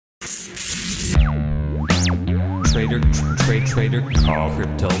Trader Cobb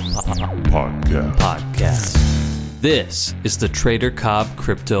Crypto Podcast. This is the Trader Cobb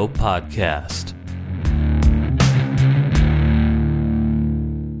Crypto Podcast.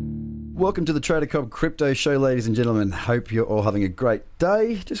 Welcome to the Trader Cobb Crypto Show, ladies and gentlemen. Hope you're all having a great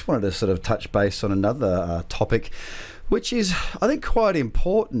day. Just wanted to sort of touch base on another topic, which is, I think, quite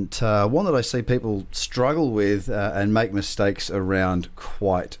important. One that I see people struggle with and make mistakes around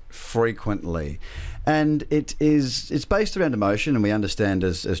quite frequently. And it's based around emotion, and we understand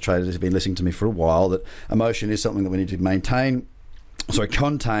as traders who've been listening to me for a while that emotion is something that we need to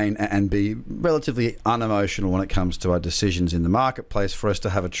contain and be relatively unemotional when it comes to our decisions in the marketplace for us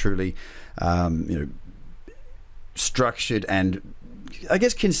to have a truly structured and, I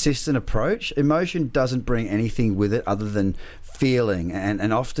guess, consistent approach. Emotion doesn't bring anything with it other than feeling,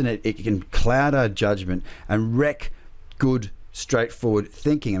 and often it can cloud our judgment and wreck good, straightforward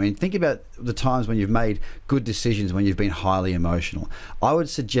thinking. I mean, think about the times when you've made good decisions when you've been highly emotional. I would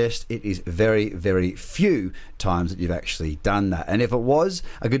suggest it is very, very few times that you've actually done that. And if it was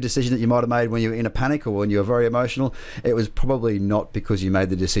a good decision that you might have made when you were in a panic or when you were very emotional, it was probably not because you made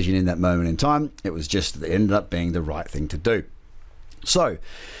the decision in that moment in time. It was just that it ended up being the right thing to do. So,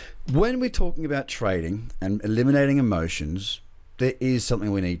 when we're talking about trading and eliminating emotions, there is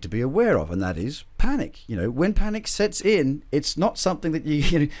something we need to be aware of, and that is panic. You know, when panic sets in, it's not something that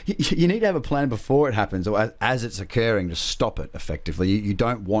you need to have a plan before it happens or as it's occurring to stop it effectively. You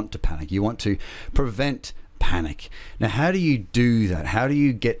don't want to panic. You want to prevent panic. Now, how do you do that? How do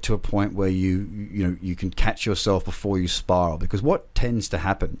you get to a point where you can catch yourself before you spiral? Because what tends to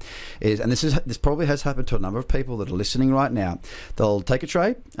happen is, and this probably has happened to a number of people that are listening right now, they'll take a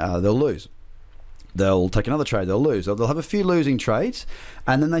trade, they'll lose. They'll take another trade, they'll lose. They'll have a few losing trades,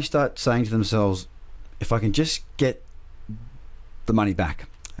 and then they start saying to themselves, if I can just get the money back.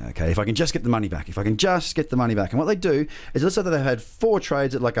 Okay, if I can just get the money back. And what they do is, let's say that they've had 4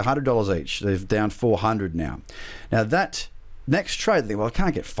 trades at like $100 each. They're down 400 now. Now that next trade, they think, well, I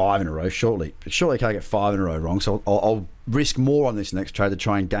can't get 5 in a row, surely I can't get 5 in a row wrong, so I'll risk more on this next trade to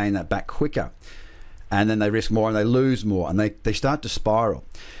try and gain that back quicker. And then they risk more and they lose more, and they start to spiral.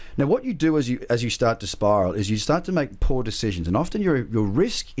 Now, what you do as you start to spiral is you start to make poor decisions, and often your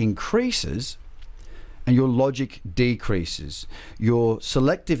risk increases and your logic decreases. Your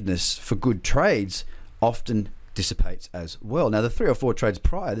selectiveness for good trades often dissipates as well. Now, the 3 or 4 trades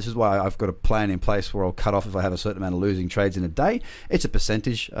prior, this is why I've got a plan in place where I'll cut off if I have a certain amount of losing trades in a day. It's a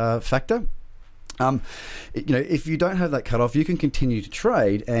percentage factor. If you don't have that cutoff, you can continue to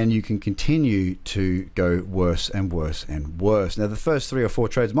trade and you can continue to go worse and worse and worse. Now, the first 3 or 4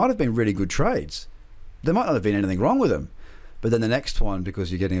 trades might have been really good trades. There might not have been anything wrong with them. But then the next one,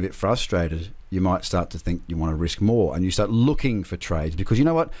 because you're getting a bit frustrated, you might start to think you want to risk more, and you start looking for trades, because you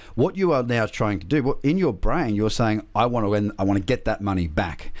know what you are now trying to do, in your brain, you're saying, I want to get that money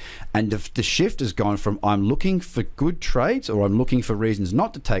back. And the shift has gone from I'm looking for good trades, or I'm looking for reasons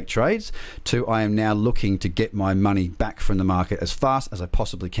not to take trades, to I am now looking to get my money back from the market as fast as I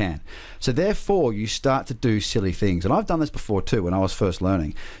possibly can. So therefore, you start to do silly things. And I've done this before too when I was first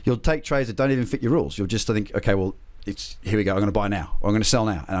learning. You'll take trades that don't even fit your rules. You'll just think, okay, well, here we go, I'm going to buy now, or I'm going to sell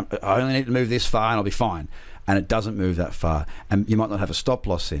now, and I only need to move this far and I'll be fine. And it doesn't move that far, and you might not have a stop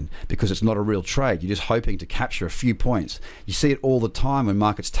loss in because it's not a real trade. You're just hoping to capture a few points. You see it all the time when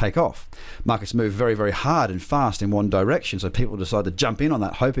markets take off. Markets move very, very hard and fast in one direction, so people decide to jump in on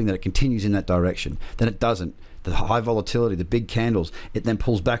that, hoping that it continues in that direction. Then it doesn't. The high volatility, the big candles, it then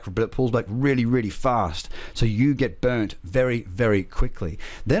pulls back, but it pulls back really, really fast. So you get burnt very, very quickly.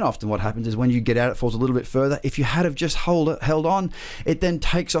 Then often what happens is when you get out, it falls a little bit further. If you had have just held on, it then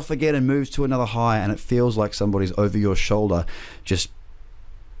takes off again and moves to another high, and it feels like somebody's over your shoulder just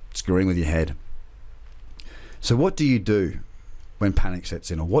screwing with your head. So what do you do when panic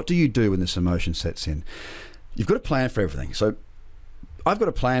sets in? Or what do you do when this emotion sets in? You've got to plan for everything. So I've got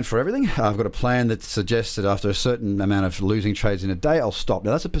a plan for everything. I've got a plan that suggests that after a certain amount of losing trades in a day, I'll stop. Now,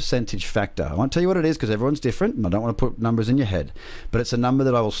 that's a percentage factor. I won't tell you what it is because everyone's different, and I don't want to put numbers in your head. But it's a number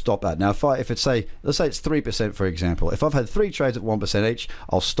that I will stop at. Now, let's say it's 3%, for example. If I've had 3 trades at 1% each,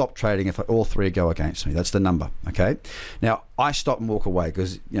 I'll stop trading if all 3 go against me. That's the number, okay? Now, I stop and walk away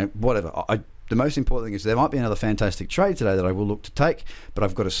because, whatever. The most important thing is there might be another fantastic trade today that I will look to take, but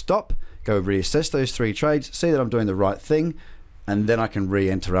I've got to stop, go reassess those 3 trades, see that I'm doing the right thing, and then I can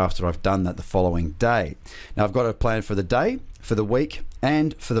re-enter after I've done that the following day. Now, I've got a plan for the day, for the week,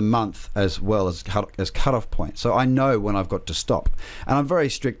 and for the month as well as cut-off point. So I know when I've got to stop. And I'm very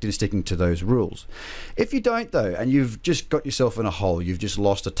strict in sticking to those rules. If you don't, though, and you've just got yourself in a hole, you've just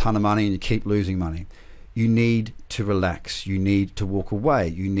lost a ton of money and you keep losing money, you need to relax. You need to walk away.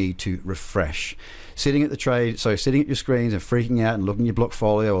 You need to refresh. Sitting at your screens and freaking out and looking at your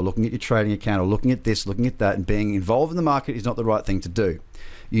Blockfolio or looking at your trading account or looking at this, looking at that, and being involved in the market is not the right thing to do.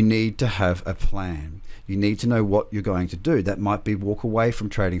 You need to have a plan. You need to know what you're going to do. That might be walk away from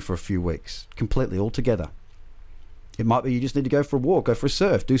trading for a few weeks, completely, altogether. It might be you just need to go for a walk, go for a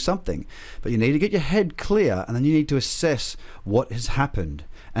surf, do something. But you need to get your head clear, and then you need to assess what has happened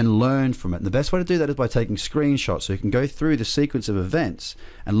and learn from it. And the best way to do that is by taking screenshots, so you can go through the sequence of events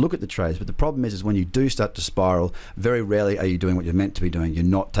and look at the trades. But the problem is when you do start to spiral, very rarely are you doing what you're meant to be doing. You're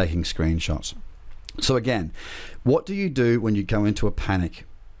not taking screenshots. So again, what do you do when you go into a panic?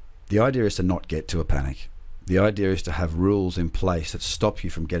 The idea is to not get to a panic. The idea is to have rules in place that stop you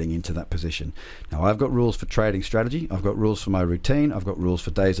from getting into that position. Now, I've got rules for trading strategy. I've got rules for my routine. I've got rules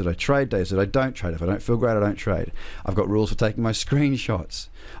for days that I trade, days that I don't trade. If I don't feel great, I don't trade. I've got rules for taking my screenshots.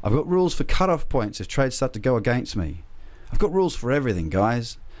 I've got rules for cutoff points if trades start to go against me. I've got rules for everything,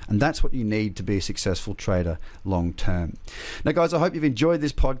 guys. And that's what you need to be a successful trader long term. Now, guys, I hope you've enjoyed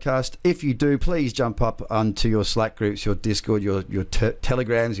this podcast. If you do, please jump up onto your Slack groups, your Discord, your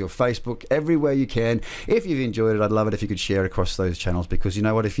Telegrams, your Facebook, everywhere you can. If you've enjoyed it, I'd love it if you could share it across those channels, because you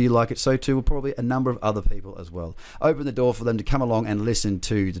know what? If you like it, so too will probably a number of other people as well. Open the door for them to come along and listen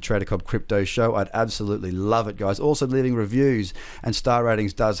to the Trader Cobb Crypto Show. I'd absolutely love it, guys. Also, leaving reviews and star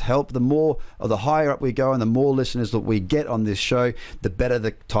ratings does help. The more or the higher up we go and the more listeners that we get on this show, the better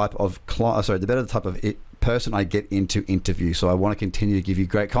the type of person I get into interview. So I want to continue to give you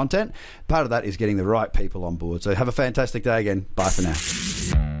great content. Part of that is getting the right people on board. So have a fantastic day again. Bye for now.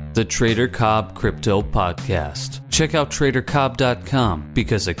 The Trader Cobb Crypto Podcast. Check out TraderCobb.com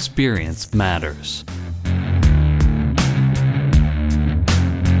because experience matters.